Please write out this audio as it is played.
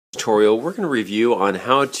Tutorial, we're going to review on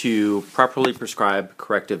how to properly prescribe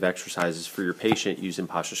corrective exercises for your patient using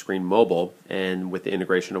PostureScreen Mobile and with the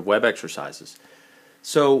integration of WebExercises.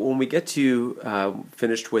 So when we get to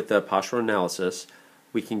finished with the postural analysis,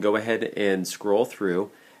 we can go ahead and scroll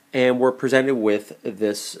through, and we're presented with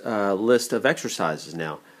this list of exercises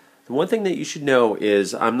now. The one thing that you should know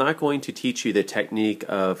is I'm not going to teach you the technique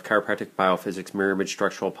of chiropractic biophysics mirror image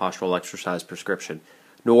structural postural exercise prescription.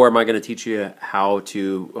 Nor am I going to teach you how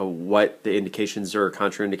to, what the indications or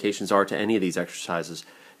contraindications are to any of these exercises.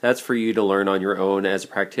 That's for you to learn on your own. As a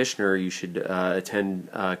practitioner, you should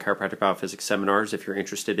attend chiropractic biophysics seminars if you're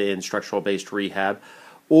interested in structural-based rehab,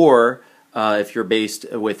 or if you're based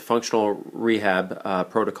with functional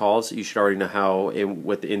rehab protocols, you should already know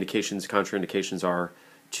what the indications, contraindications are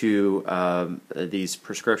to these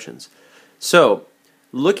prescriptions. So,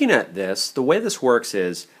 looking at this, the way this works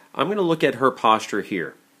is, I'm going to look at her posture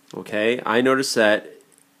here. Okay, I notice that,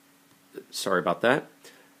 sorry about that.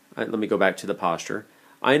 Let me go back to the posture.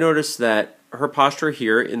 I notice that her posture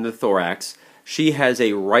here in the thorax, she has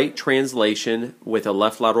a right translation with a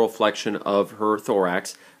left lateral flexion of her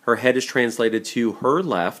thorax. Her head is translated to her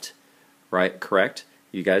left, right, correct?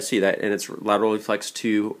 You guys see that, and it's laterally flexed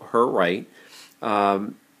to her right.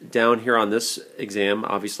 Down here on this exam,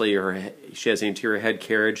 obviously she has anterior head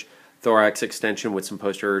carriage, thorax extension with some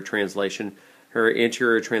posterior translation, her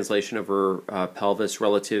anterior translation of her pelvis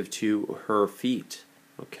relative to her feet.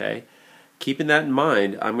 Okay, keeping that in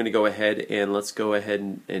mind, I'm going to go ahead and let's go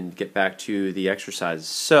ahead and get back to the exercises.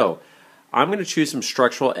 So I'm going to choose some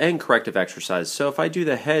structural and corrective exercises. So if I do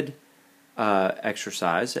the head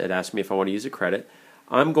exercise, it asks me if I want to use a credit.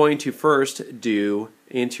 I'm going to first do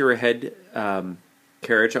anterior head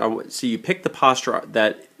carriage. So you pick the posture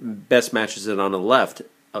that best matches it on the left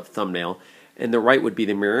of thumbnail, and the right would be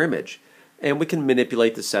the mirror image. And we can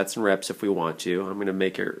manipulate the sets and reps if we want to. I'm going to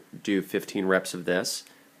make her do 15 reps of this.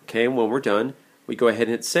 Okay, and when we're done, we go ahead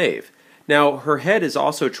and hit save. Now, her head is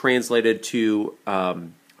also translated to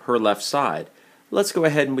her left side. Let's go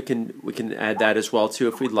ahead and we can add that as well too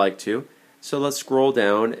if we'd like to. So let's scroll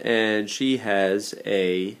down, and she has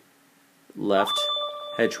a left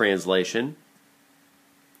head translation.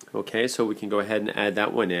 Okay, so we can go ahead and add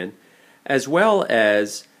that one in. As well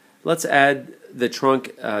as, let's add the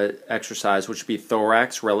trunk exercise, which would be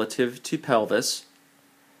thorax relative to pelvis.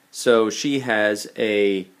 So she has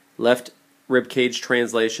a left rib cage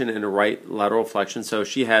translation and a right lateral flexion. So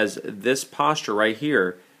she has this posture right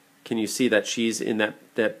here. Can you see that she's in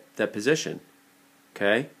that position?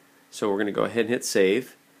 Okay, so we're going to go ahead and hit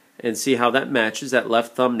save and see how that matches. That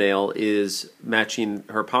left thumbnail is matching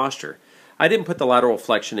her posture. I didn't put the lateral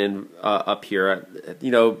flexion in up here. You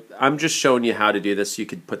know, I'm just showing you how to do this so you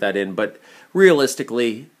could put that in, but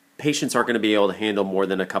realistically, patients aren't going to be able to handle more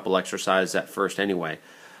than a couple exercises at first anyway.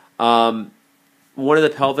 One of the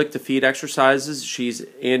pelvic to feet exercises, she's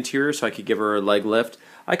anterior, so I could give her a leg lift.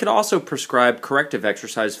 I could also prescribe corrective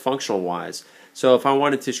exercise functional-wise. So if I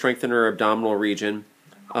wanted to strengthen her abdominal region,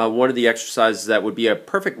 one of the exercises that would be a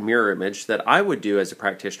perfect mirror image that I would do as a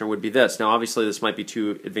practitioner would be this. Now, obviously, this might be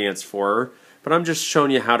too advanced for her, but I'm just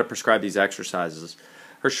showing you how to prescribe these exercises.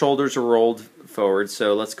 Her shoulders are rolled forward,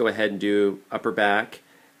 so let's go ahead and do upper back,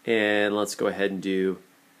 and let's go ahead and do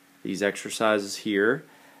these exercises here.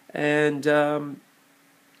 And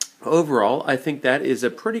overall, I think that is a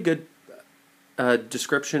pretty good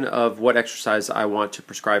description of what exercise I want to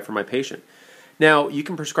prescribe for my patient. Now, you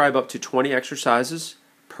can prescribe up to 20 exercises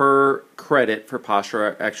per credit for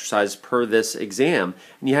posture exercise per this exam,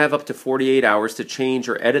 and you have up to 48 hours to change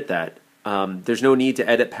or edit that. There's no need to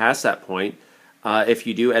edit past that point. If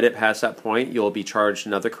you do edit past that point, you'll be charged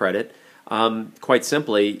another credit. Quite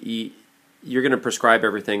simply, you're going to prescribe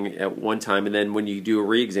everything at one time, and then when you do a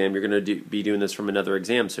re-exam, you're going to be doing this from another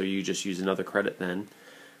exam, so you just use another credit then.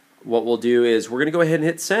 What we'll do is we're going to go ahead and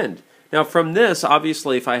hit send. Now from this,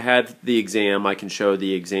 obviously, if I had the exam, I can show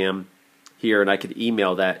the exam here, and I could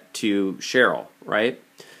email that to Cheryl, right?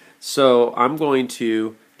 So I'm going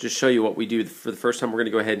to just show you what we do. For the first time, we're going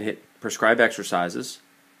to go ahead and hit prescribe exercises,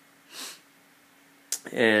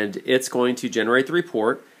 and it's going to generate the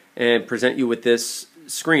report and present you with this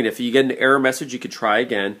screen. If you get an error message, you could try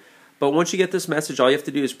again, but once you get this message, all you have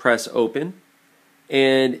to do is press open,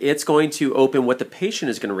 and it's going to open what the patient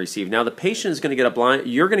is going to receive. Now the patient is going to get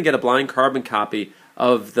you're going to get a blind carbon copy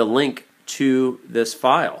of the link to this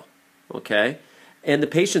file. Okay, and the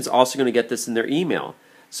patient's also going to get this in their email.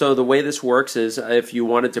 So the way this works is, if you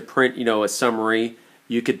wanted to print, a summary,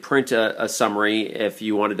 you could print a summary if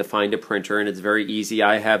you wanted to find a printer, and it's very easy.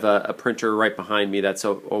 I have a printer right behind me that's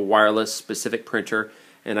a wireless specific printer,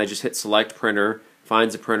 and I just hit select printer,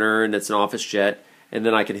 finds a printer, and it's an office jet, and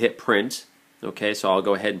then I can hit print. Okay, so I'll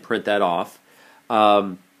go ahead and print that off.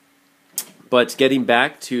 But getting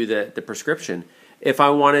back to the prescription, if I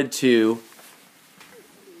wanted to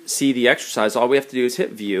see the exercise, all we have to do is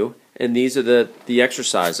hit view, and these are the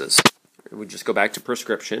exercises. We just go back to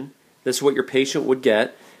prescription. This is what your patient would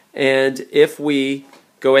get, and if we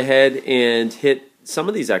go ahead and hit some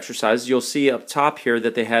of these exercises, you'll see up top here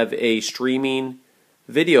that they have a streaming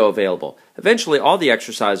video available. Eventually all the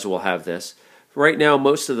exercises will have this. Right now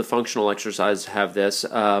most of the functional exercises have this,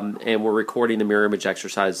 and we're recording the mirror image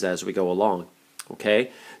exercises as we go along.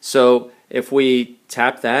 Okay, so if we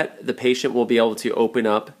tap that, the patient will be able to open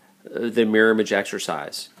up the mirror image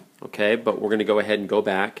exercise. Okay, but we're going to go ahead and go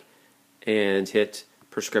back and hit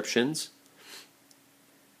prescriptions.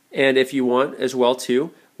 And if you want as well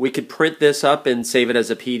too, we could print this up and save it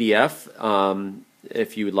as a PDF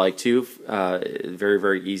if you would like to. Very,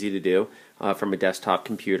 very easy to do from a desktop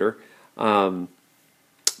computer.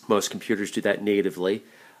 Most computers do that natively.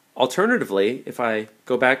 Alternatively, if I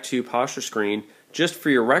go back to PostureScreen, just for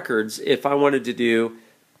your records, if I wanted to do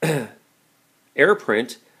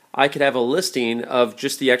AirPrint, I could have a listing of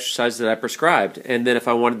just the exercise that I prescribed, and then if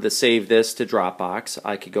I wanted to save this to Dropbox,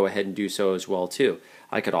 I could go ahead and do so as well too.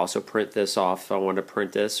 I could also print this off if I wanted to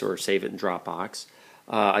print this or save it in Dropbox.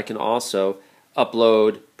 I can also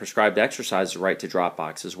upload prescribed exercises right to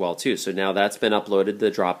Dropbox as well too. So now that's been uploaded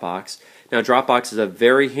to Dropbox. Now Dropbox is a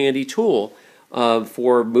very handy tool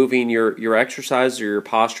for moving your exercise or your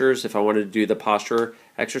postures. If I wanted to do the posture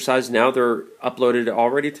exercise, now they're uploaded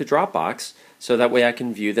already to Dropbox, so that way I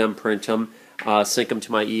can view them, print them, sync them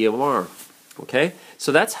to my EMR. Okay,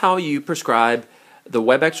 so that's how you prescribe the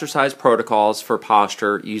web exercise protocols for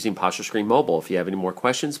posture using PostureScreen Mobile. If you have any more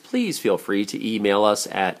questions, please feel free to email us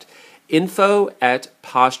at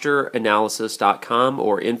info@postureanalysis.com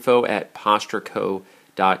or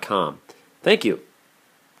info@postureco.com. Thank you.